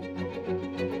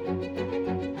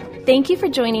Thank you for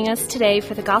joining us today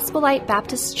for the Gospel Light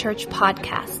Baptist Church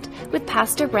podcast with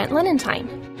Pastor Brent Lenentine.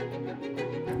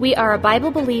 We are a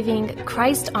Bible-believing,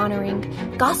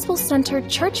 Christ-honoring, gospel-centered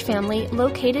church family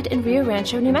located in Rio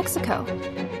Rancho, New Mexico.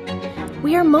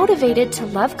 We are motivated to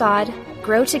love God,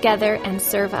 grow together, and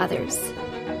serve others.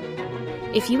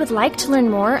 If you would like to learn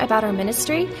more about our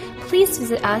ministry, please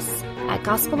visit us at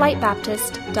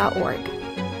gospellightbaptist.org.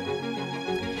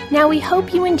 Now we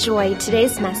hope you enjoy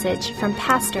today's message from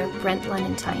Pastor Brent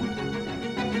Lenentine.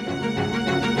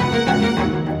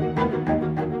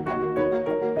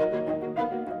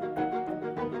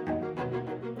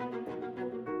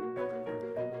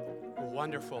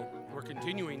 Wonderful. We're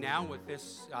continuing now with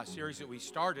this series that we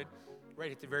started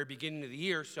right at the very beginning of the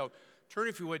year. So turn,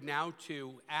 if you would, now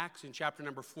to Acts in chapter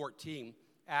number 14.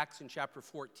 Acts in chapter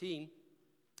 14. In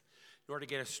order to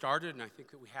get us started, and I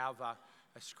think that we have a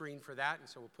screen for that, and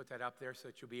so we'll put that up there so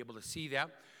that you'll be able to see that.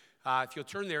 If you'll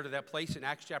turn there to that place in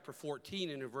Acts chapter 14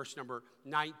 and in verse number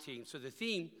 19. So the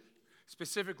theme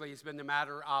specifically has been the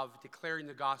matter of declaring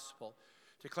the gospel.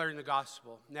 Declaring the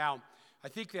gospel. Now, I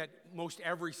think that most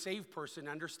every saved person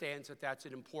understands that that's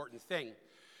an important thing.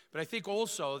 But I think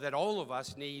also that all of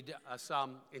us need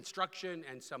some instruction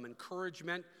and some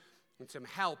encouragement and some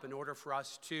help in order for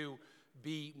us to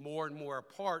be more and more a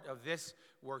part of this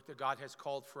work that God has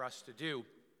called for us to do.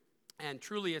 And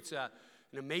truly it's an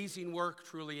amazing work.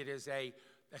 Truly it is a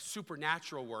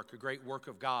supernatural work, a great work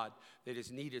of God that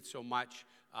is needed so much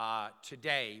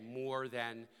today, more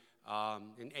than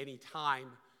in any time,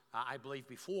 I believe,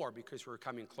 before, because we're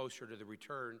coming closer to the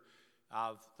return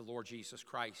of the Lord Jesus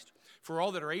Christ. For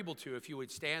all that are able to, if you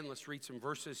would stand, let's read some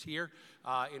verses here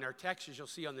in our text, as you'll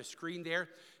see on the screen there,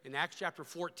 in Acts chapter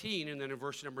 14 and then in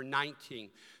verse number 19.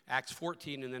 Acts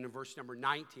 14 and then in verse number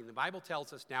 19. The Bible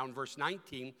tells us now in verse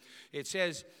 19, it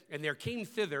says, "And there came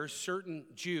thither certain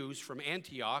Jews from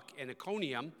Antioch and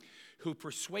Iconium, who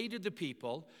persuaded the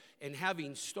people, and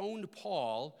having stoned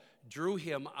Paul, drew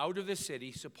him out of the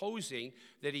city, supposing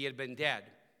that he had been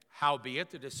dead.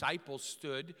 Howbeit the disciples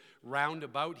stood round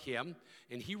about him,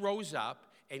 and he rose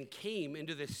up and came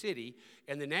into the city,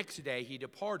 and the next day he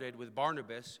departed with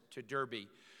Barnabas to Derbe.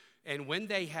 And when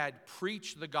they had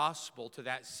preached the gospel to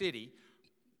that city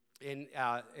and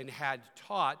had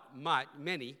taught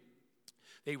many,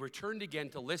 they returned again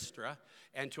to Lystra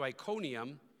and to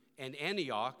Iconium and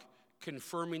Antioch,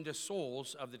 confirming the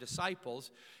souls of the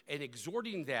disciples and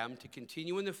exhorting them to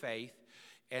continue in the faith,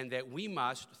 and that we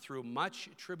must, through much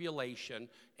tribulation,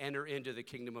 enter into the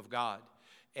kingdom of God.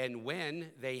 And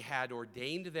when they had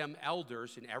ordained them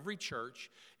elders in every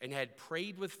church and had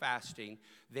prayed with fasting,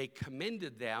 they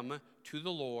commended them to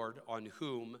the Lord, on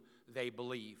whom they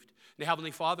believed." Now,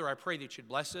 Heavenly Father, I pray that you'd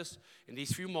bless us in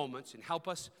these few moments and help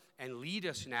us and lead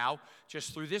us now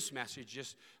just through this message.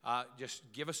 Just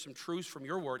give us some truths from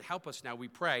your word. Help us now, we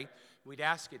pray. We'd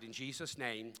ask it in Jesus'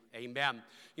 name. Amen.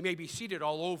 You may be seated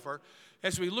all over.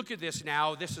 As we look at this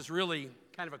now, this is really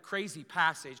kind of a crazy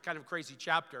passage, kind of a crazy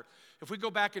chapter. If we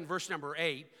go back in verse number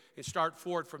 8 and start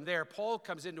forward from there, Paul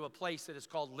comes into a place that is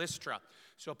called Lystra.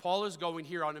 So Paul is going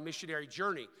here on a missionary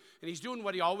journey, and he's doing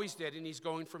what he always did, and he's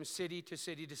going from city to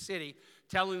city to city,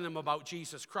 telling them about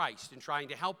Jesus Christ and trying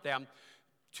to help them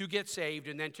to get saved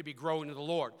and then to be growing in the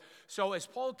Lord. So as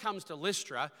Paul comes to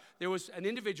Lystra, there was an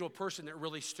individual person that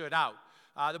really stood out.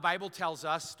 The Bible tells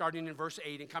us, starting in verse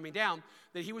 8 and coming down,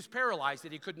 that he was paralyzed,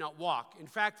 that he could not walk. In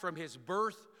fact, from his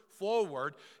birth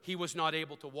forward, he was not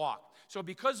able to walk. So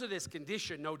because of this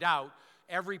condition, no doubt,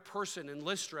 every person in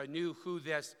Lystra knew who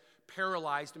this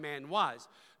paralyzed man was,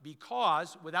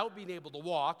 because without being able to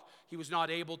walk, he was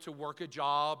not able to work a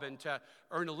job and to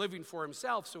earn a living for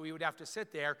himself, so he would have to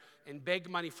sit there and beg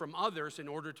money from others in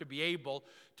order to be able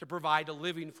to provide a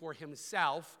living for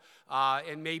himself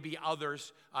and maybe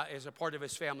others as a part of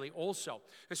his family also.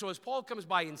 And so as Paul comes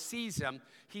by and sees him,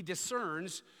 he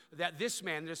discerns that this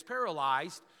man that is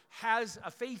paralyzed has a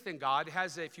faith in God,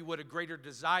 has, if you would, a greater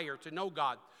desire to know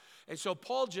God. And so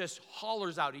Paul just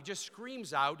hollers out, he just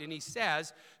screams out, and he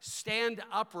says, "Stand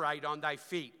upright on thy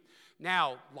feet."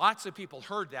 Now, lots of people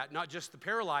heard that, not just the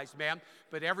paralyzed man,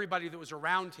 but everybody that was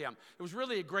around him. It was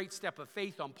really a great step of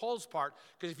faith on Paul's part,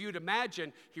 because if you'd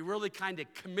imagine, he really kind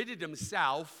of committed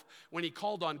himself when he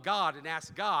called on God and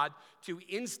asked God to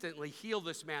instantly heal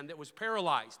this man that was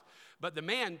paralyzed. But the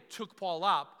man took Paul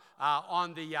up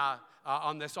on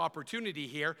this opportunity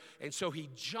here, and so he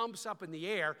jumps up in the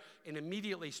air and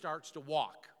immediately starts to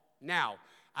walk. Now,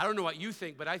 I don't know what you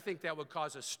think, but I think that would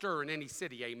cause a stir in any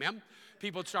city, amen?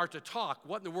 People would start to talk.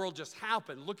 What in the world just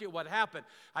happened? Look at what happened.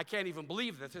 I can't even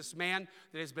believe that this man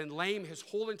that has been lame his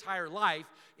whole entire life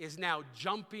is now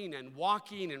jumping and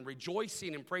walking and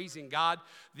rejoicing and praising God.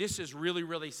 This is really,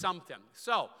 really something.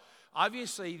 So,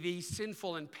 obviously, these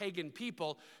sinful and pagan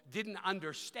people didn't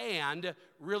understand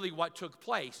really what took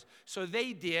place. So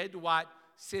they did what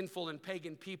sinful and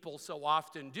pagan people so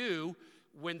often do.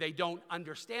 When they don't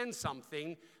understand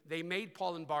something, they made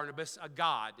Paul and Barnabas a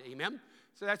god, amen?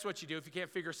 So that's what you do. If you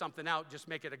can't figure something out, just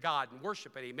make it a god and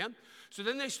worship it, amen? So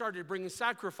then they started bringing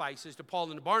sacrifices to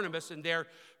Paul and Barnabas, and they're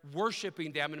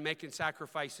worshiping them and making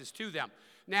sacrifices to them.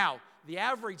 Now, the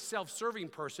average self-serving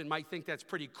person might think that's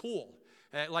pretty cool.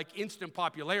 Like instant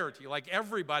popularity, like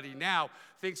everybody now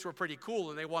thinks we're pretty cool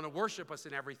and they want to worship us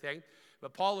and everything.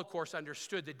 But Paul, of course,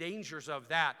 understood the dangers of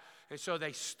that. And so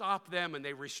they stopped them and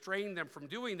they restrained them from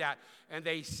doing that. And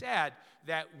they said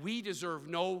that we deserve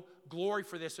no glory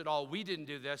for this at all. We didn't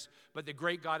do this, but the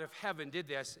great God of heaven did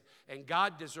this. And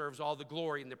God deserves all the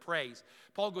glory and the praise.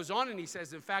 Paul goes on and he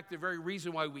says, in fact, the very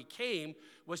reason why we came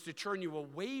was to turn you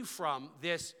away from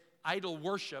this idol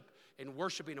worship and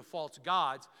worshiping of false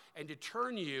gods, and to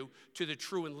turn you to the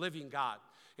true and living God.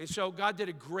 And so God did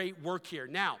a great work here.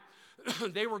 Now,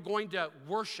 they were going to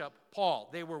worship Paul.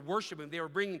 They were worshiping. They were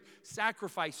bringing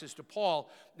sacrifices to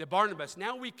Paul, the Barnabas.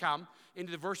 Now we come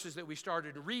into the verses that we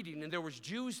started reading, and there was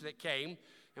Jews that came,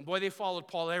 and boy, they followed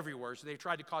Paul everywhere, so they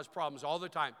tried to cause problems all the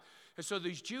time. And so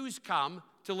these Jews come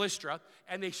to Lystra,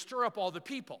 and they stir up all the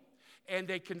people. And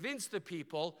they convince the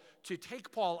people to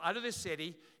take Paul out of the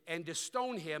city and to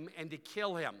stone him and to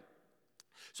kill him.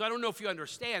 So I don't know if you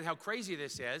understand how crazy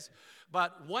this is,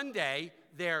 but one day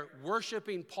they're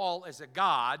worshiping Paul as a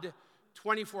god.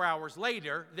 24 hours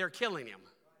later, they're killing him.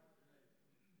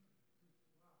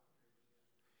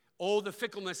 Oh, the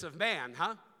fickleness of man,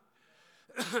 huh?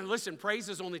 Listen, praise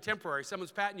is only temporary.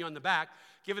 Someone's patting you on the back.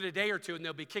 Give it a day or two and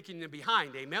they'll be kicking you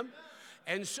behind, amen?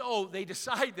 And so they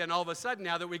decide then all of a sudden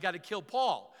now that we got to kill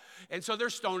Paul. And so they're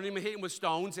stoning him and hitting him with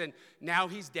stones, and now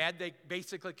he's dead. They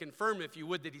basically confirm, if you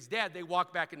would, that he's dead. They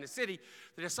walk back in the city.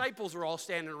 The disciples are all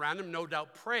standing around him, no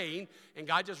doubt praying, and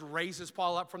God just raises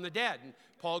Paul up from the dead. And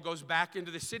Paul goes back into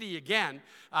the city again,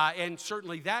 and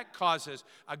certainly that causes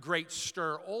a great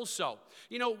stir also.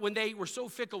 You know, when they were so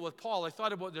fickle with Paul, I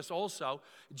thought about this also.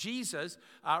 Jesus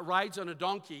rides on a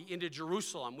donkey into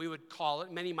Jerusalem. We would call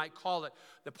it, many might call it,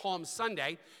 the Palm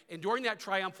Sunday. And during that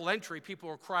triumphal entry, people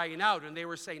were crying out, and they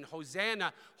were saying,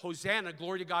 Hosanna, Hosanna,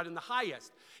 glory to God in the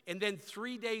highest. And then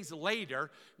 3 days later,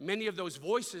 many of those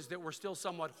voices that were still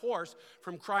somewhat hoarse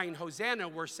from crying Hosanna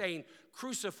were saying,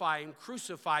 crucify him,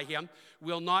 crucify him.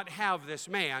 We'll not have this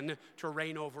man to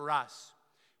reign over us.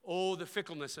 Oh, the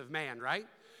fickleness of man, right?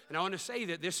 And I want to say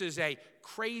that this is a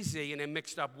crazy and a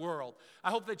mixed up world.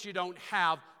 I hope that you don't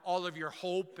have all of your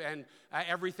hope and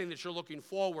everything that you're looking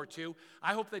forward to.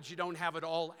 I hope that you don't have it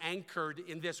all anchored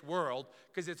in this world,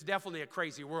 because it's definitely a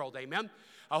crazy world, amen?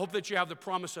 I hope that you have the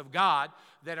promise of God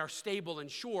that are stable and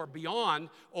sure beyond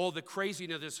all the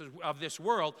craziness of this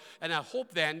world. And I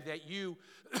hope then that you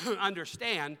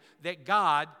understand that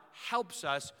God helps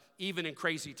us even in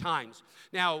crazy times.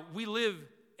 Now, we live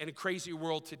in a crazy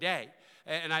world today.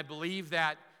 And I believe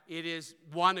that it is,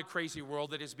 a crazy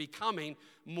world that is becoming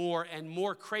more and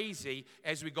more crazy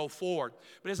as we go forward.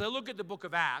 But as I look at the book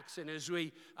of Acts, and as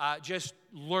we just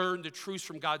learn the truths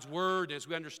from God's word, as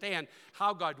we understand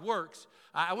how God works,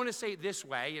 I want to say it this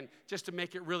way, and just to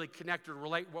make it really connect or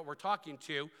relate what we're talking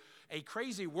to, a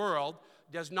crazy world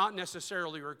does not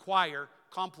necessarily require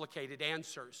complicated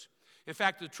answers. In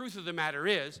fact, the truth of the matter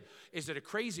is that a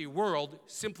crazy world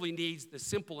simply needs the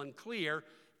simple and clear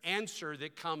answer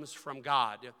that comes from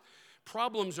God.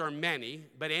 Problems are many,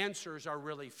 but answers are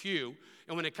really few.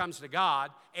 And when it comes to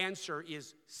God, answer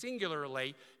is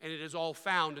singularly, and it is all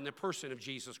found in the person of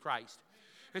Jesus Christ.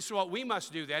 And so what we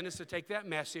must do then is to take that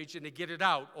message and to get it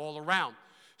out all around.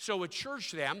 So a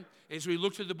church then, as we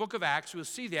look through the book of Acts, we'll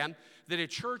see then that a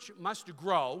church must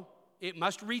grow, it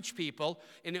must reach people,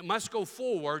 and it must go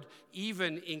forward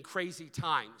even in crazy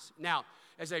times. Now,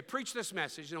 as I preach this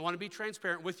message, and I want to be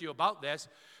transparent with you about this,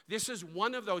 this is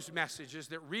one of those messages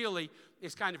that really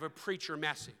is kind of a preacher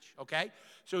message, okay?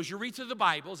 So as you read through the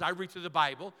Bible, as I read through the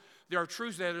Bible, there are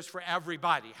truths there for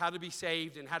everybody, how to be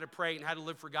saved and how to pray and how to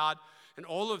live for God and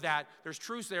all of that. There's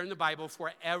truths there in the Bible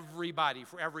for everybody,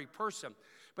 for every person.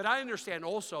 But I understand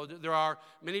also that there are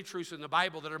many truths in the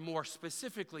Bible that are more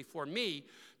specifically for me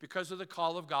because of the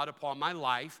call of God upon my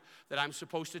life that I'm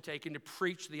supposed to take and to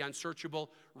preach the unsearchable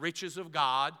riches of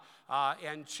God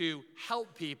and to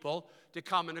help people to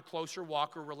come in a closer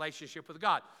walk or relationship with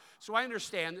God. So I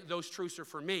understand that those truths are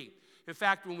for me. In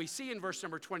fact, when we see in verse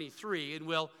number 23, and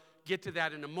we'll get to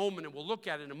that in a moment, and we'll look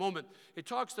at it in a moment, it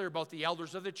talks there about the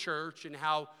elders of the church and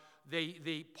how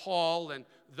Paul and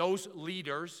those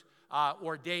leaders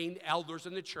ordained elders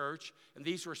in the church, and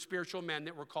these were spiritual men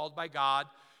that were called by God.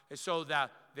 And so the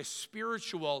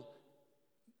spiritual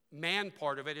man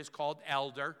part of it is called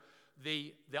elder.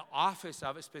 The office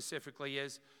of it specifically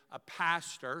is a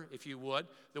pastor, if you would.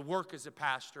 The work is a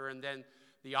pastor, and then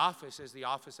the office is the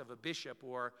office of a bishop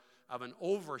or of an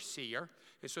overseer.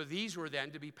 And so these were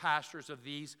then to be pastors of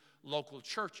these local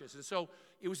churches. And so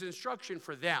it was an instruction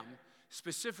for them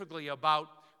specifically about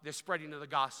the spreading of the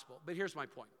gospel. But here's my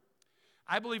point.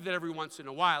 I believe that every once in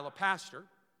a while, a pastor,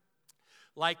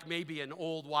 like maybe an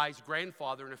old wise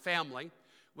grandfather in a family,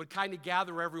 would kind of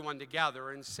gather everyone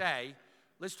together and say,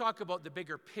 let's talk about the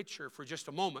bigger picture for just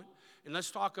a moment, and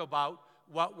let's talk about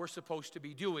what we're supposed to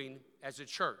be doing as a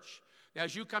church. Now,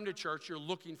 as you come to church, you're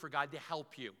looking for God to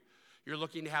help you. You're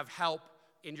looking to have help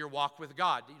in your walk with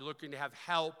God. You're looking to have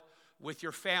help with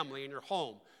your family, in your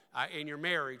home, in your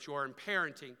marriage, or in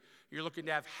parenting. You're looking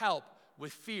to have help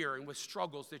with fear and with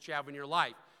struggles that you have in your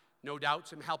life. No doubt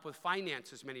some help with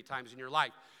finances many times in your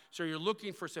life. So you're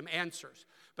looking for some answers.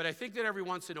 But I think that every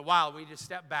once in a while we need to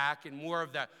step back in more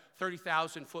of the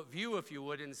 30,000-foot view, if you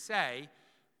would, and say,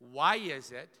 what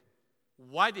is it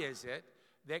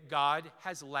that God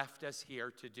has left us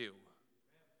here to do?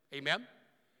 Amen?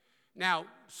 Now,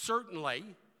 certainly,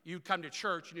 you come to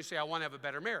church and you say, I want to have a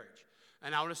better marriage.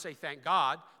 And I want to say, thank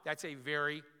God, that's a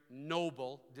very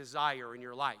noble desire in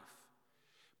your life.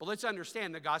 But let's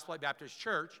understand that Gospel Light Baptist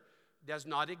Church does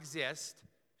not exist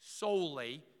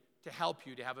solely to help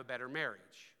you to have a better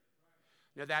marriage.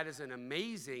 Now, that is an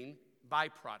amazing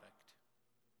byproduct.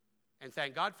 And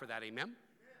thank God for that, amen?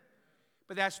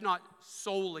 But that's not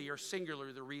solely or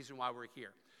singularly the reason why we're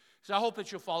here. So I hope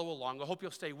that you'll follow along. I hope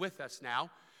you'll stay with us now,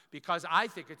 because I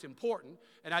think it's important,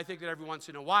 and I think that every once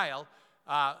in a while,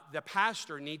 the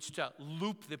pastor needs to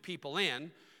loop the people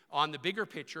in on the bigger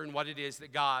picture and what it is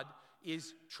that God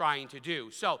is trying to do.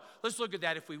 So let's look at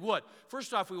that if we would.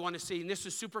 First off, we want to see, and this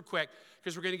is super quick,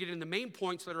 because we're going to get in the main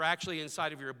points that are actually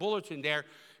inside of your bulletin there,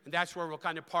 and that's where we'll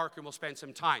kind of park and we'll spend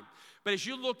some time. But as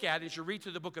you look at, as you read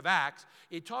through the book of Acts,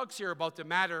 it talks here about the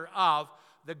matter of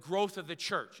the growth of the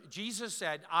church. Jesus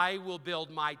said, I will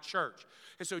build my church.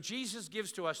 And so Jesus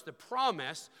gives to us the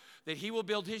promise that he will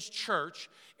build his church,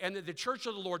 and that the church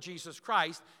of the Lord Jesus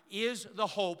Christ is the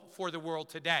hope for the world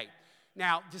today.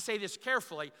 Now, to say this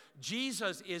carefully,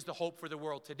 Jesus is the hope for the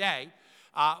world today,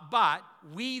 but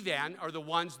we then are the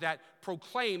ones that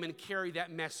proclaim and carry that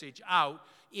message out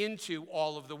into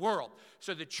all of the world.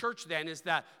 So the church then is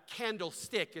the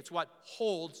candlestick. It's what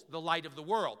holds the light of the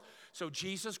world. So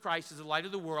Jesus Christ is the light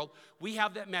of the world. We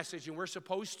have that message, and we're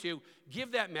supposed to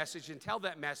give that message and tell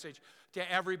that message to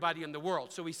everybody in the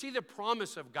world. So we see the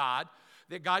promise of God,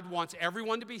 that God wants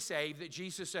everyone to be saved, that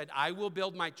Jesus said, I will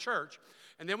build my church.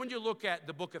 And then when you look at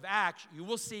the book of Acts, you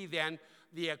will see then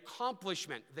the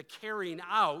accomplishment, the carrying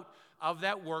out of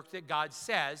that work that God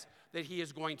says that he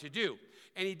is going to do.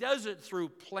 And he does it through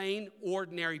plain,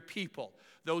 ordinary people.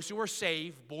 Those who are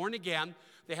saved, born again,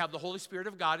 they have the Holy Spirit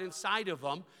of God inside of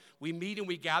them. We meet and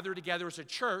we gather together as a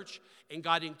church, and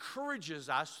God encourages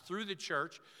us through the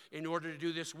church in order to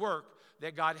do this work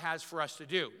that God has for us to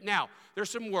do. Now, there's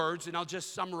some words, and I'll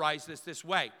just summarize this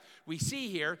way. We see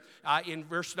here in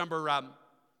verse number,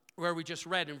 where we just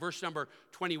read, in verse number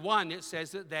 21, it says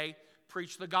that they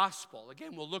preach the gospel.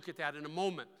 Again, we'll look at that in a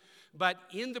moment. But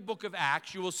in the book of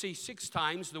Acts, you will see 6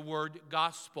 times the word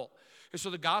gospel. And so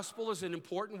the gospel is an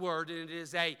important word, and it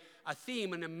is a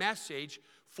theme and a message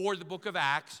for the book of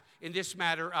Acts in this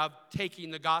matter of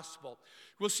taking the gospel.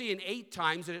 We'll see in 8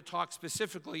 times that it talks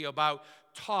specifically about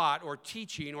taught or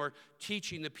teaching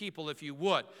the people, if you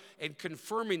would, and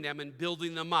confirming them and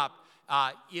building them up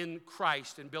in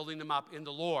Christ and building them up in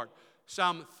the Lord.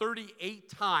 Some 38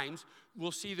 times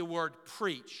we'll see the word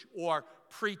preach or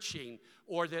preaching,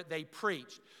 or that they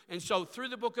preached. And so through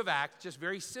the book of Acts, just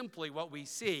very simply what we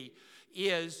see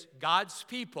is God's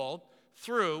people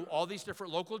through all these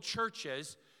different local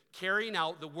churches carrying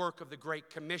out the work of the Great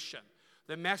Commission,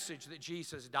 the message that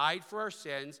Jesus died for our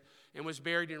sins and was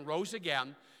buried and rose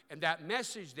again. And that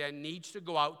message then needs to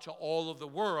go out to all of the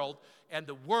world, and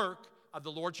the work of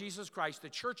the Lord Jesus Christ, the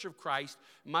church of Christ,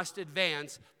 must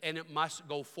advance and it must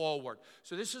go forward.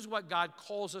 So this is what God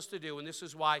calls us to do, and this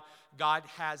is why God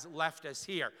has left us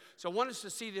here. So I want us to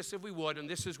see this if we would, and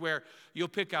this is where you'll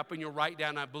pick up and you'll write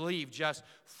down, I believe, just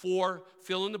 4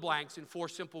 fill in the blanks in 4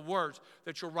 simple words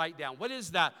that you'll write down. What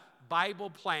is the Bible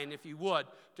plan, if you would,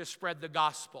 to spread the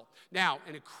gospel? Now,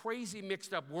 in a crazy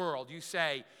mixed up world, you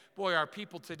say, boy, our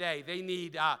people today, they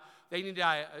need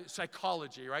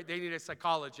psychology, right? They need a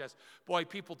psychologist. Boy,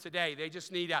 people today, they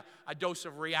just need a dose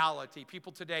of reality.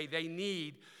 People today, they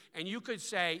need, and you could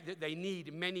say that they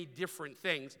need many different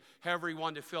things, however you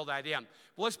want to fill that in.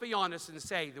 But let's be honest and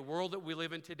say the world that we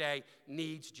live in today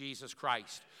needs Jesus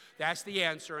Christ. That's the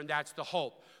answer, and that's the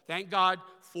hope. Thank God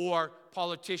for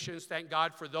politicians. Thank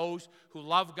God for those who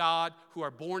love God, who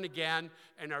are born again,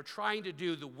 and are trying to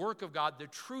do the work of God, the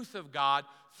truth of God,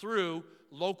 through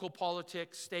local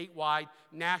politics, statewide,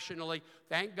 nationally.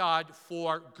 Thank God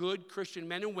for good Christian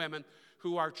men and women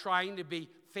who are trying to be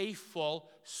faithful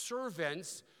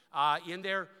servants in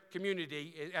their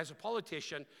community as a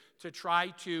politician to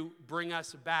try to bring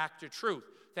us back to truth.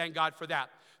 Thank God for that.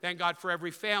 Thank God for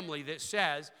every family that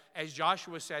says, as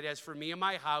Joshua said, as for me and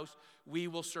my house, we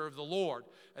will serve the Lord.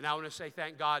 And I want to say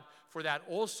thank God for that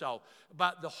also.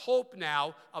 But the hope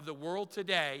now of the world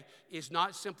today is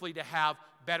not simply to have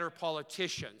better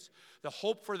politicians. The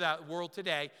hope for the world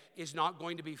today is not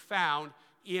going to be found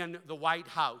in the White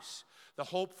House. The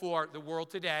hope for the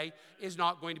world today is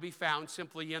not going to be found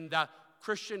simply in the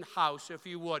Christian house, if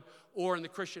you would, or in the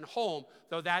Christian home,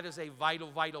 though that is a vital,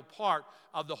 vital part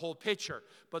of the whole picture.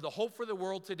 But the hope for the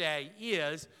world today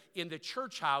is in the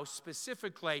church house,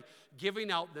 specifically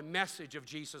giving out the message of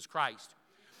Jesus Christ.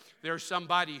 There's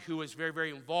somebody who is very,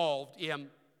 very involved in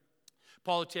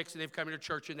politics, and they've come into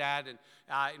church and that,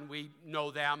 and we know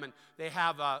them, and they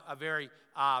have a very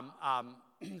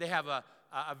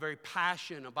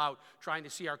passion about trying to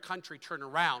see our country turn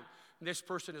around. And this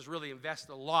person has really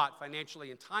invested a lot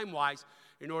financially and time-wise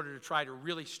in order to try to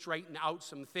really straighten out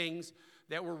some things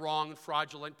that were wrong and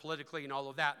fraudulent politically and all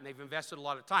of that, and they've invested a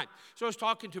lot of time. So I was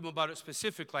talking to him about it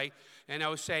specifically, and I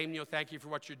was saying, thank you for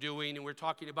what you're doing, and we're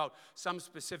talking about some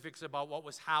specifics about what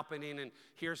was happening, and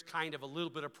here's kind of a little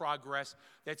bit of progress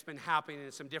that's been happening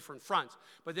in some different fronts.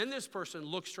 But then this person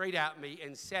looked straight at me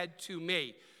and said to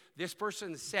me, this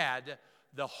person said,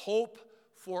 the hope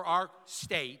for our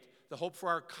state, the hope for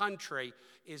our country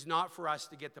is not for us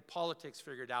to get the politics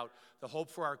figured out. The hope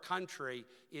for our country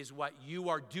is what you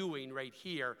are doing right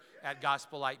here at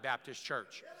Gospel Light Baptist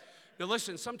Church. Now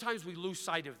listen, sometimes we lose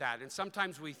sight of that, and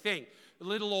sometimes we think,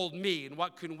 little old me, and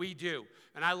what can we do?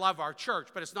 And I love our church,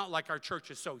 but it's not like our church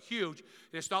is so huge,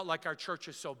 and it's not like our church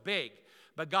is so big.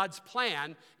 But God's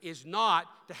plan is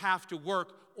not to have to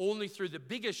work only through the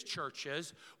biggest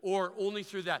churches or only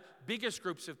through the biggest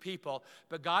groups of people,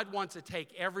 but God wants to take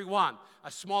everyone,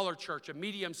 a smaller church, a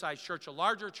medium-sized church, a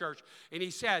larger church, and he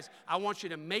says, I want you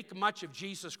to make much of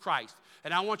Jesus Christ,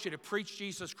 and I want you to preach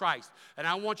Jesus Christ, and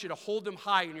I want you to hold him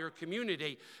high in your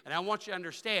community, and I want you to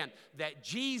understand that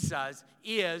Jesus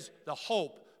is the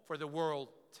hope for the world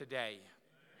today.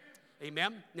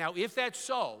 Amen? Now, if that's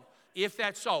so,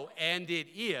 and it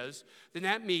is, then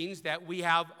that means that we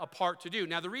have a part to do.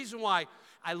 Now, the reason why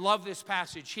I love this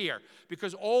passage here,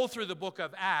 because all through the book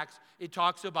of Acts, it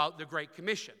talks about the Great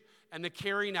Commission and the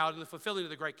carrying out and the fulfilling of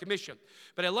the Great Commission.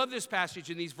 But I love this passage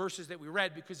in these verses that we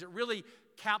read because it really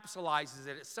capsulizes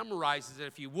it, it summarizes it,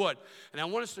 if you would. And I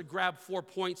want us to grab 4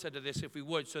 points out of this, if we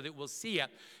would, so that we'll see it,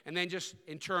 and then just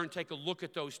in turn take a look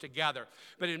at those together.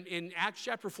 But in Acts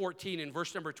chapter 14, in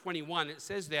verse number 21, it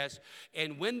says this,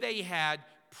 and when they had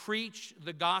preached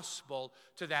the gospel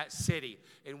to that city.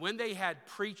 And when they had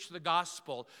preached the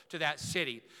gospel to that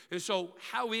city. And so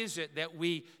how is it that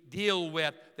we deal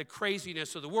with the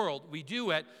craziness of the world? We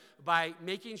do it by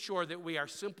making sure that we are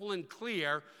simple and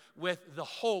clear with the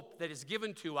hope that is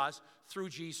given to us through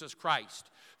Jesus Christ.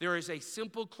 There is a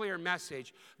simple, clear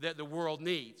message that the world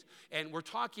needs. And we're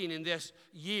talking in this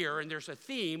year, and there's a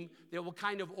theme that will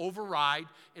kind of override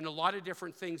in a lot of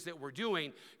different things that we're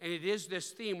doing. And it is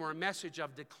this theme or a message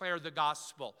of declare the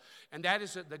gospel. And that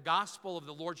is that the gospel of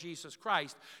the Lord Jesus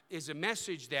Christ is a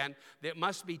message then that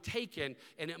must be taken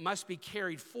and it must be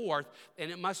carried forth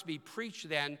and it must be preached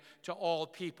then to all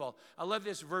people. I love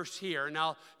this verse here, and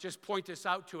I'll just point this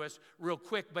out to us real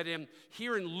quick. But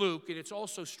here in Luke, and it's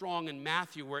also strong in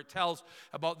Matthew, where it tells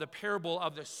about the parable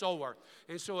of the sower.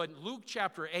 And so in Luke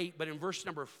chapter 8, but in verse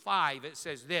number 5, it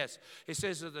says this. It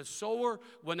says that the sower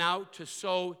went out to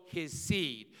sow his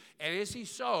seed. And as he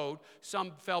sowed,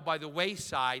 some fell by the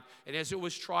wayside, and as it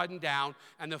was trodden down,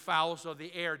 and the fowls of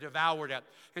the air devoured it.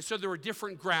 And so there were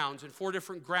different grounds, and 4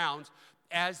 different grounds.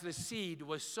 as the seed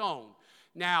was sown.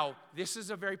 Now, this is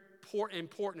a very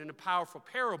important and a powerful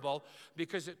parable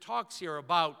because it talks here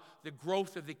about the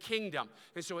growth of the kingdom.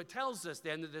 And so it tells us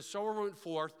then that the sower went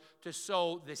forth to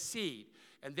sow the seed.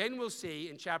 And then we'll see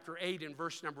in chapter 8 and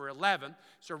verse number 11.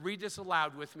 So read this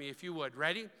aloud with me if you would.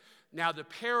 Ready? Now the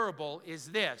parable is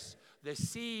this. The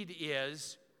seed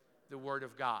is the word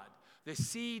of God. The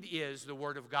seed is the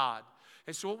word of God.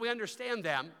 And so what we understand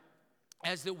then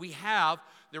is that we have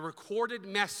the recorded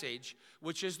message,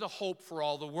 which is the hope for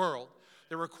all the world.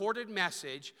 The recorded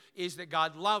message is that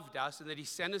God loved us and that he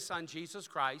sent his son Jesus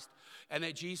Christ and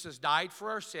that Jesus died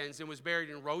for our sins and was buried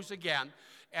and rose again,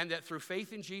 and that through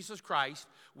faith in Jesus Christ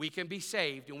we can be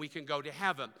saved and we can go to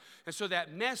heaven. And so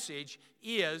that message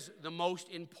is the most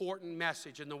important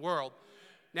message in the world.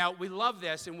 Now, we love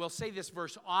this, and we'll say this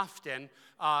verse often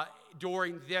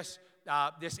during this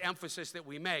emphasis that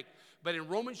we make. But in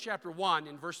Romans chapter 1,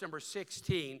 in verse number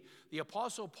 16, the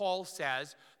Apostle Paul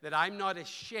says that I'm not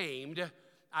ashamed,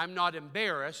 I'm not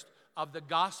embarrassed of the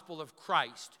gospel of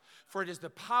Christ. For it is the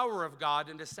power of God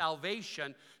unto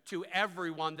salvation to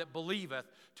everyone that believeth,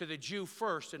 to the Jew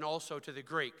first and also to the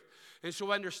Greek. And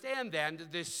so understand then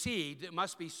that this seed that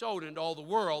must be sown into all the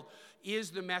world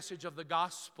is the message of the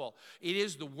gospel. It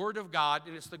is the word of God,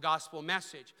 and it's the gospel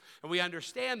message. And we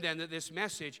understand then that this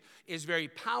message is very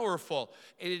powerful,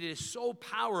 and it is so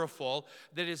powerful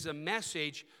that it is a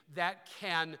message that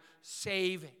can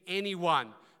save anyone,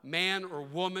 man or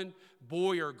woman,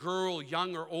 boy or girl,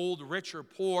 young or old, rich or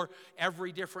poor,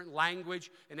 every different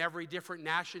language and every different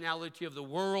nationality of the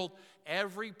world.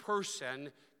 Every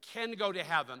person can go to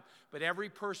heaven, but every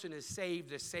person is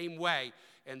saved the same way,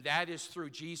 and that is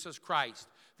through Jesus Christ,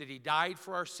 that he died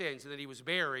for our sins, and that he was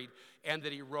buried, and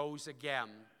that he rose again.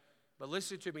 But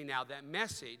listen to me now, that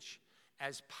message,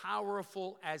 as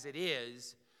powerful as it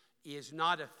is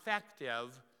not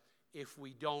effective if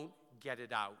we don't get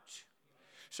it out.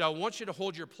 So I want you to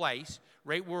hold your place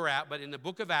right where we're at, but in the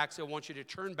book of Acts, I want you to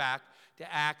turn back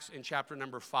to Acts in chapter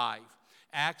number 5.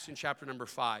 Acts in chapter number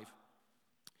 5.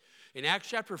 In Acts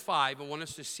chapter 5, I want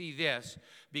us to see this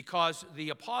because the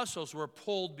apostles were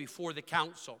pulled before the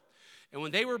council. And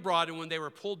when they were brought and when they were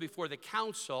pulled before the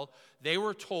council, they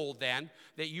were told then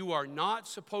that you are not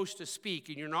supposed to speak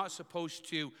and you're not supposed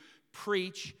to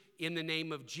preach in the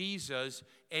name of Jesus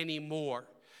anymore.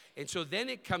 And so then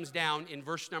it comes down in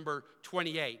verse number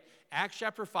 28. Acts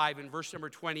chapter 5 and verse number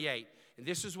 28. And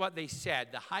this is what they said.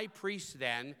 The high priest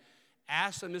then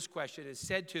asked them this question and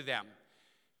said to them,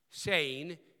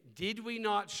 saying, did we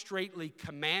not straitly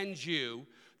command you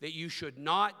that you should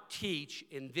not teach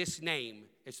in this name?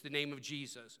 It's the name of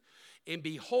Jesus. And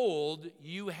behold,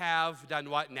 you have done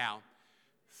what now?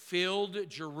 Filled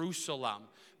Jerusalem.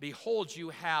 Behold, you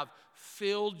have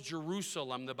filled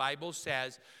Jerusalem, the Bible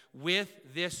says,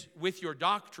 with your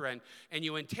doctrine, and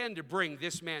you intend to bring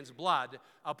this man's blood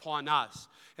upon us.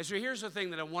 And so here's the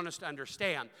thing that I want us to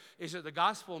understand, is that the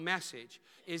gospel message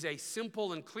is a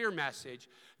simple and clear message,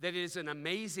 that is an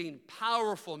amazing,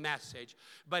 powerful message,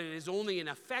 but it is only an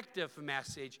effective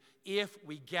message if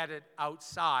we get it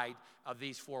outside of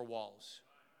these four walls.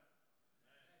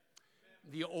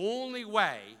 The only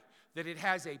way that it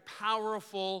has a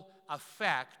powerful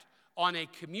effect on a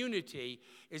community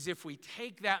is if we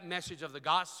take that message of the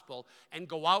gospel and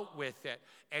go out with it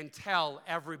and tell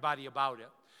everybody about it.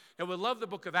 And we love the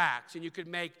book of Acts, and you could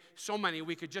make so many,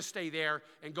 we could just stay there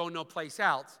and go no place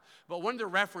else. But one of the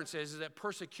references is that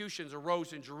persecutions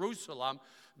arose in Jerusalem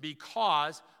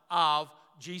because of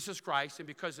Jesus Christ and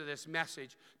because of this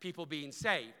message, people being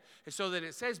saved. And so then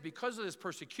it says, because of this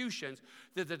persecutions,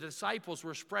 that the disciples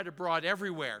were spread abroad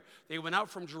everywhere. They went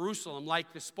out from Jerusalem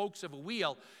like the spokes of a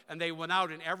wheel, and they went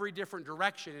out in every different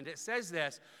direction. And it says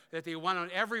this, that they went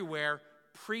out everywhere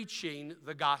preaching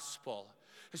the gospel.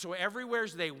 And so everywhere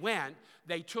they went,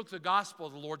 they took the gospel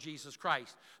of the Lord Jesus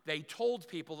Christ. They told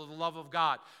people of the love of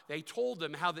God. They told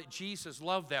them how that Jesus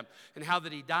loved them and how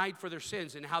that he died for their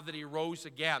sins and how that he rose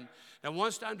again. And I want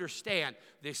us to understand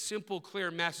this simple, clear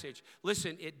message.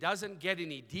 Listen, it doesn't get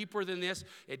any deeper than this.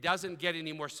 It doesn't get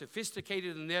any more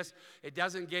sophisticated than this. It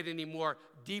doesn't get any more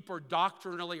deeper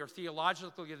doctrinally or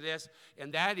theologically than this.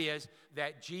 And that is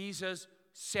that Jesus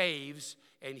saves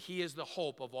and he is the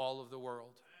hope of all of the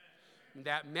world.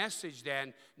 That message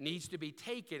then needs to be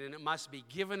taken and it must be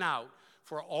given out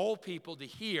for all people to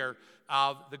hear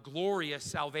of the glorious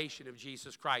salvation of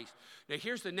Jesus Christ. Now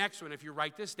here's the next one, if you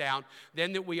write this down,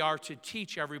 then that we are to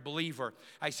teach every believer.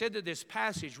 I said that this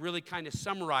passage really kind of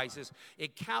summarizes,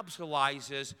 it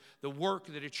capsulizes the work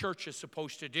that a church is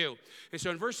supposed to do. And so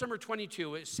in verse number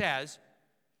 22 it says,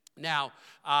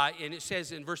 and it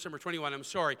says in verse number 21,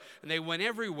 and they went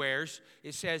everywhere,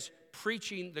 it says,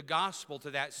 preaching the gospel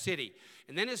to that city.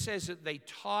 And then it says that they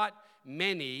taught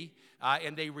many,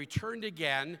 and they returned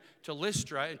again to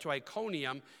Lystra and to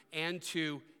Iconium and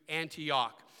to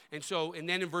Antioch. And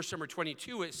then in verse number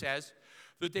 22, it says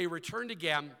that they returned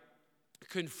again,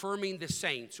 confirming the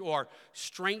saints, or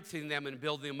strengthening them and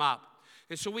building them up.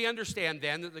 And so we understand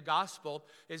then that the gospel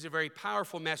is a very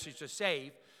powerful message to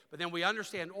save, but then we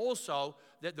understand also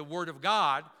that the word of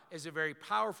God is a very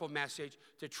powerful message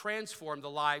to transform the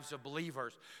lives of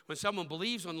believers. When someone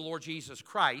believes on the Lord Jesus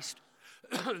Christ,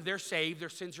 they're saved, their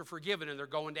sins are forgiven, and they're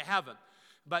going to heaven.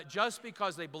 But just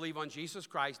because they believe on Jesus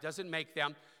Christ doesn't make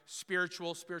them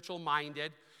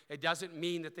spiritual-minded. It doesn't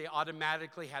mean that they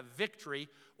automatically have victory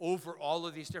over all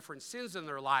of these different sins in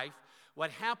their life.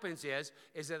 What happens is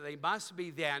that they must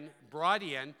be then brought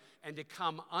in and to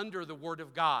come under the Word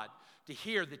of God, to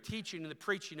hear the teaching and the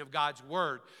preaching of God's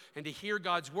Word, and to hear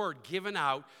God's Word given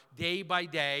out day by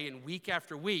day and week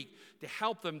after week to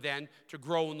help them then to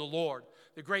grow in the Lord.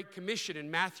 The Great Commission in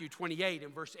Matthew 28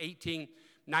 in verse 18,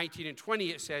 19, and 20,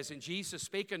 it says, "And Jesus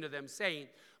spake unto them, saying,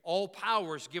 All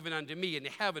power is given unto me in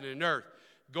heaven and earth.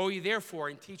 Go ye therefore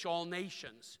and teach all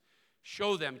nations.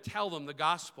 Show them, tell them the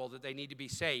gospel that they need to be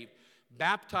saved,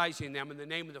 baptizing them in the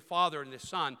name of the Father and the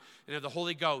Son and of the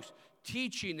Holy Ghost,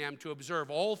 teaching them to observe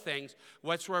all things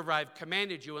whatsoever I have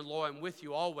commanded you, and lo, I am with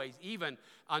you always, even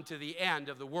unto the end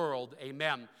of the world.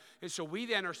 Amen." And so we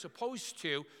then are supposed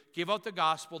to give out the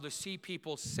gospel to see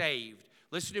people saved.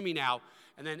 Listen to me now.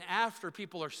 And then after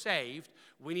people are saved,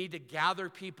 we need to gather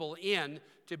people in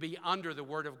to be under the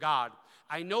Word of God.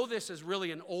 I know this is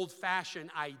really an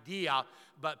old-fashioned idea,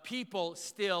 but people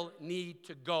still need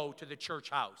to go to the church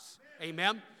house.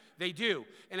 Amen? They do.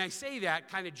 And I say that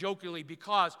kind of jokingly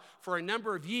because for a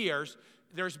number of years,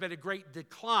 there's been a great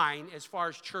decline as far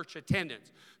as church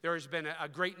attendance. There has been a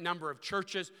great number of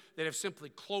churches that have simply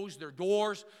closed their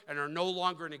doors and are no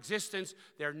longer in existence.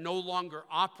 They're no longer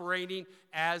operating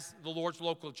as the Lord's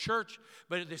local church.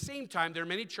 But at the same time, there are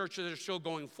many churches that are still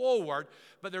going forward,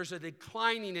 but there's a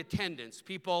declining attendance.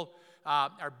 People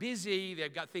are busy,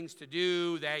 they've got things to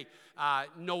do, they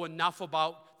know enough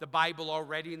about the Bible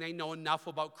already, and they know enough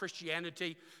about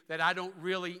Christianity that I don't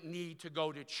really need to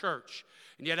go to church.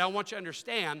 And yet I want you to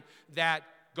understand that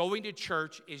going to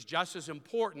church is just as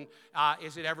important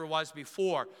as it ever was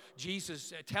before.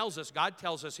 Jesus tells us, God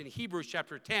tells us in Hebrews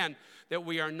chapter 10, that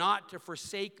we are not to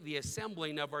forsake the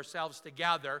assembling of ourselves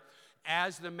together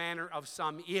as the manner of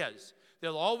some is.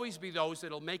 There'll always be those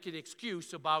that'll make an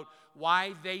excuse about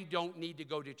why they don't need to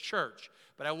go to church.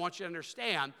 But I want you to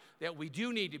understand that we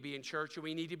do need to be in church, and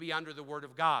we need to be under the Word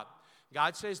of God.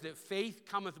 God says that faith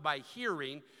cometh by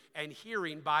hearing, and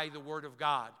hearing by the Word of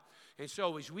God. And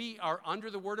so as we are under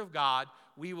the Word of God,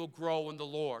 we will grow in the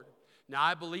Lord. Now,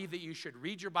 I believe that you should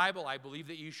read your Bible. I believe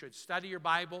that you should study your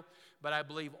Bible. But I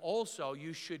believe also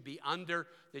you should be under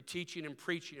the teaching and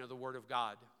preaching of the Word of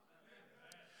God.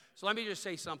 So let me just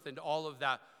say something to all of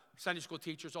the Sunday school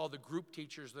teachers, all the group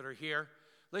teachers that are here.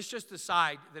 Let's just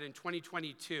decide that in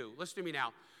 2022, listen to me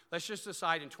now, let's just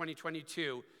decide in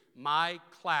 2022, my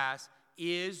class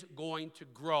is going to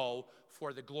grow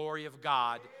for the glory of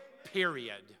God,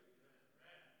 period.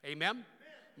 Amen?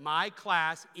 My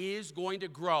class is going to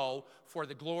grow for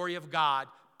the glory of God,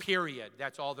 period.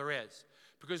 That's all there is.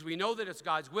 Because we know that it's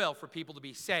God's will for people to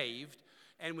be saved,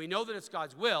 and we know that it's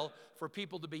God's will for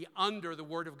people to be under the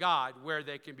Word of God where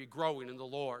they can be growing in the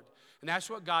Lord. And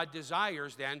that's what God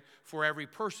desires then for every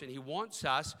person. He wants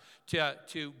us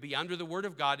to be under the Word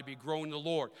of God, to be growing in the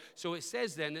Lord. So it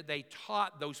says then that they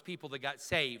taught those people that got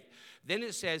saved. Then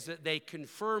it says that they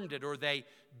confirmed it, or they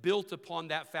built upon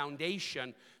that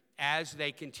foundation as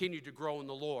they continued to grow in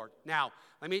the Lord. Now,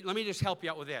 let me just help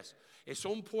you out with this. It's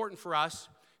so important for us.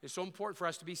 It's so important for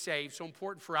us to be saved. So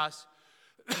important for us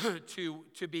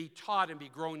to be taught and be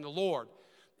growing in the Lord.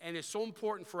 And it's so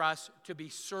important for us to be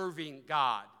serving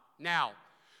God. Now,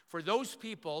 for those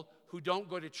people who don't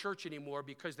go to church anymore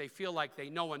because they feel like they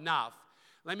know enough,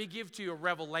 let me give to you a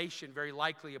revelation very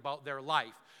likely about their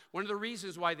life. One of the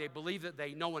reasons why they believe that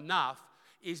they know enough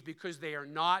is because they are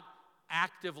not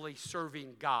actively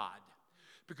serving God.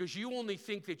 Because you only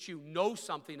think that you know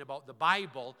something about the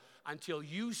Bible until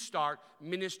you start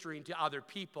ministering to other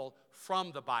people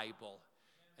from the Bible.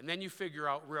 And then you figure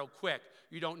out real quick,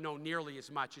 you don't know nearly as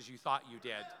much as you thought you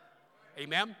did.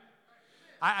 Amen?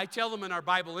 I tell them in our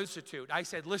Bible Institute, I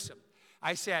said, listen,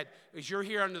 I said, as you're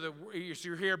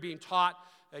here being taught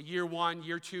year 1,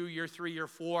 year 2, year 3, year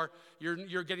 4.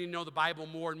 You're getting to know the Bible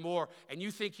more and more, and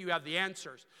you think you have the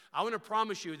answers. I want to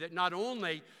promise you that not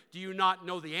only do you not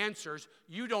know the answers,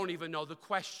 you don't even know the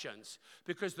questions,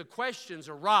 because the questions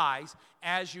arise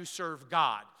as you serve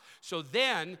God. So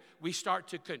then we start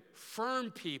to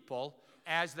confirm people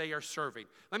as they are serving.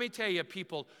 Let me tell you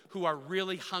people who are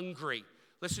really hungry.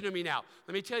 Listen to me now.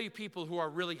 Let me tell you people who are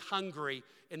really hungry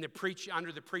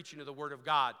under the preaching of the Word of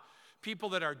God. People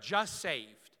that are just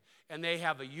saved, and they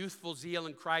have a youthful zeal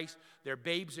in Christ. They're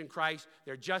babes in Christ.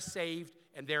 They're just saved,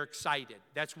 and they're excited.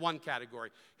 That's one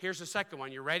category. Here's the second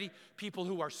one. You ready? People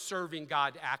who are serving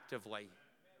God actively.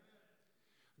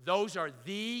 Those are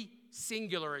the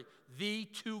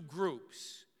two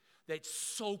groups that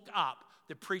soak up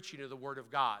the preaching of the Word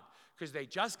of God, because they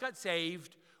just got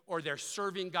saved or they're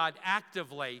serving God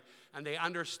actively, and they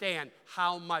understand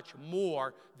how much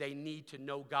more they need to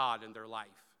know God in their life.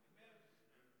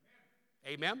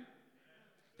 Amen?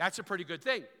 That's a pretty good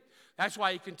thing. That's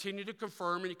why you continue to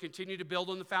confirm and you continue to build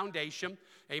on the foundation.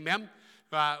 Amen?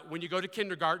 When you go to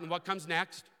kindergarten, what comes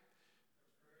next?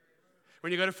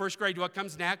 When you go to first grade, what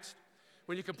comes next?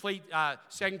 When you complete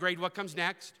second grade, what comes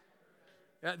next?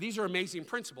 These are amazing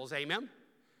principles. Amen?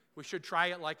 We should try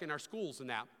it like in our schools and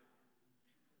that.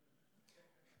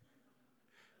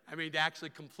 I mean, to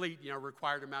actually complete,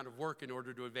 required amount of work in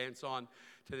order to advance on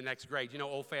to the next grade.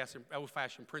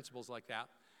 Old-fashioned principles like that.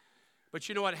 But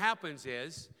you know what happens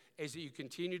is that you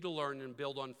continue to learn and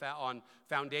build on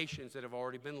foundations that have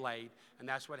already been laid, and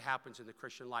that's what happens in the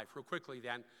Christian life. Real quickly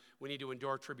then, we need to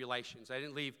endure tribulations. I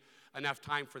didn't leave enough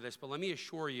time for this, but let me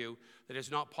assure you that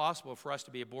it's not possible for us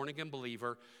to be a born-again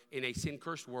believer in a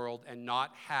sin-cursed world and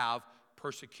not have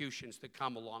persecutions that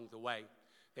come along the way.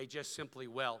 They just simply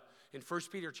will. In 1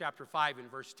 Peter chapter 5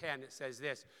 and verse 10, it says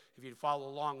this. If you follow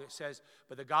along, it says,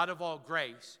 "But the God of all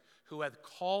grace, who hath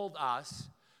called us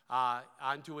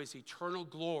unto his eternal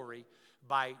glory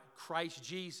by Christ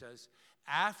Jesus,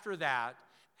 after that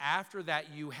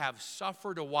you have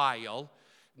suffered a while,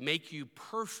 make you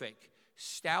perfect,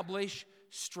 establish,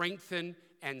 strengthen,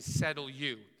 and settle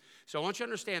you." So I want you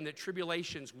to understand that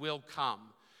tribulations will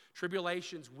come.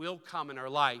 Tribulations will come in our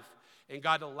life. And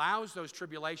God allows those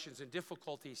tribulations and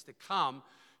difficulties to come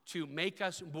to make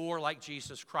us more like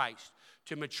Jesus Christ,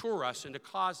 to mature us and to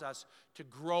cause us to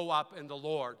grow up in the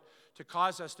Lord, to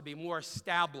cause us to be more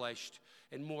established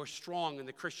and more strong in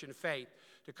the Christian faith,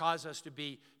 to cause us to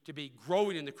be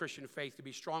growing in the Christian faith, to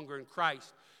be stronger in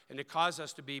Christ, and to cause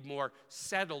us to be more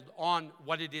settled on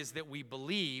what it is that we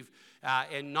believe,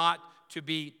 and not to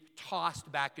be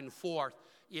tossed back and forth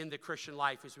in the Christian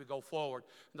life as we go forward.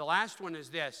 And the last one is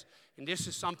this, and this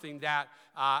is something that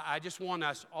all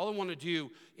I want to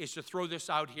do is to throw this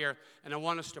out here, and I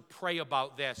want us to pray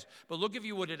about this. But look, if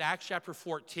you would, at Acts chapter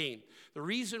 14. The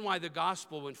reason why the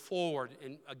gospel went forward,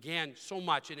 and again, so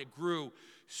much, and it grew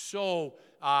so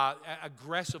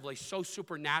aggressively, so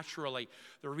supernaturally,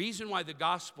 the reason why the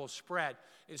gospel spread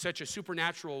in such a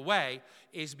supernatural way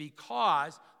is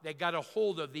because they got a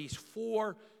hold of these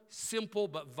 4 simple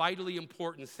but vitally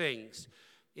important things.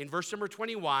 In verse number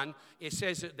 21, it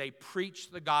says that they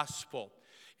preached the gospel.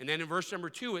 And then in verse number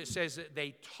 2, it says that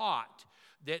they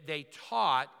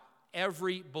taught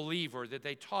every believer, that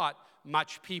they taught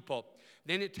much people.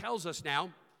 Then it tells us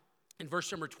now, in verse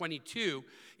number 22,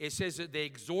 it says that they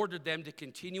exhorted them to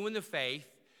continue in the faith,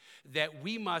 that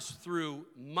we must through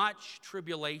much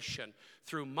tribulation,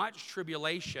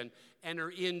 enter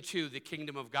into the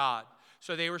kingdom of God.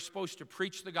 So they were supposed to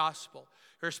preach the gospel.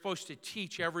 They're supposed to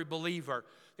teach every believer.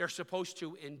 They're supposed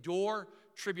to endure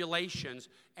tribulations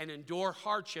and endure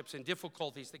hardships and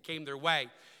difficulties that came their way.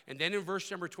 And then in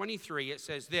verse number 23, it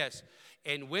says this,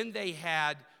 "And when they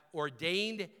had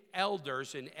ordained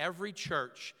elders in every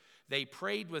church, they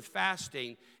prayed with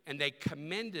fasting, and they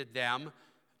commended them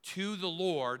to the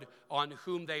Lord on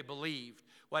whom they believed."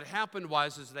 What happened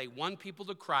was they won people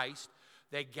to Christ.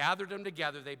 They gathered them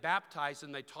together, they baptized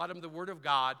them, they taught them the Word of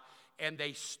God, and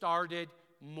they started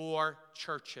more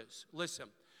churches. Listen,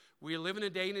 we live in a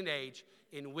day and an age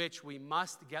in which we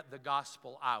must get the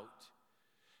gospel out.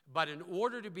 But in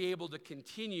order to be able to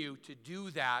continue to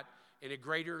do that in a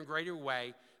greater and greater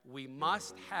way, we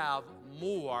must have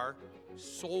more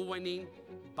soul-winning,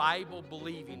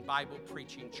 Bible-believing,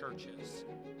 Bible-preaching churches.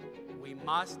 We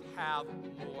must have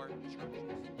more churches.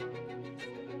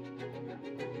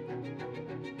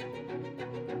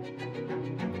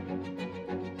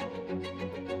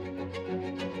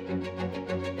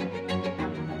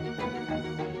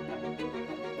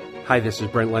 Hi, this is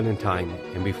Brent Lenentine,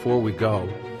 and before we go,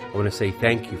 I want to say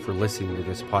thank you for listening to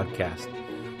this podcast.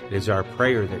 It is our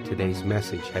prayer that today's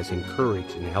message has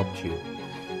encouraged and helped you.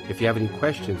 If you have any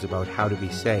questions about how to be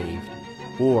saved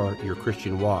or your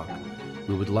Christian walk,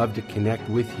 we would love to connect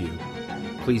with you.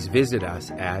 Please visit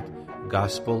us at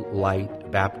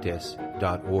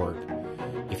gospellightbaptist.org.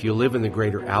 If you live in the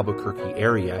greater Albuquerque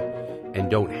area and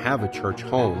don't have a church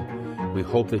home, we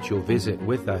hope that you'll visit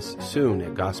with us soon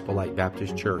at Gospel Light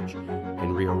Baptist Church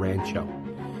in Rio Rancho.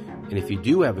 And if you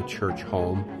do have a church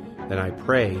home, then I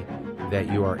pray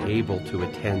that you are able to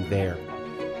attend there.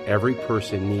 Every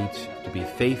person needs to be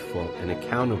faithful and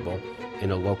accountable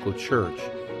in a local church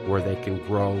where they can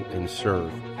grow and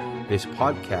serve. This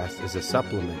podcast is a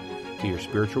supplement to your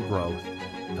spiritual growth,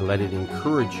 and let it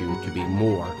encourage you to be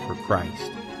more for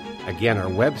Christ. Again, our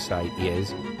website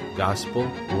is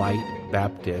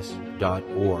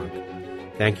gospellightbaptist.org.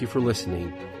 Thank you for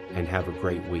listening, and have a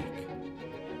great week.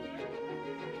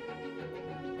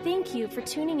 Thank you for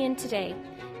tuning in today.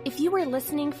 If you are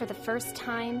listening for the first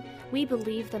time, we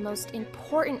believe the most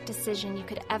important decision you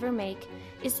could ever make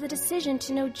is the decision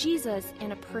to know Jesus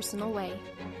in a personal way.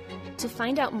 To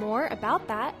find out more about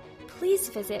that, please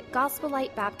visit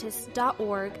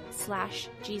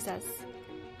gospellightbaptist.org/Jesus.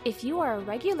 If you are a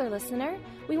regular listener,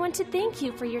 we want to thank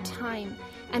you for your time,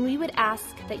 and we would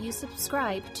ask that you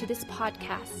subscribe to this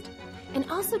podcast and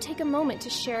also take a moment to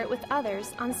share it with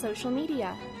others on social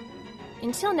media.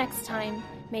 Until next time,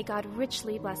 may God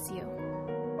richly bless you.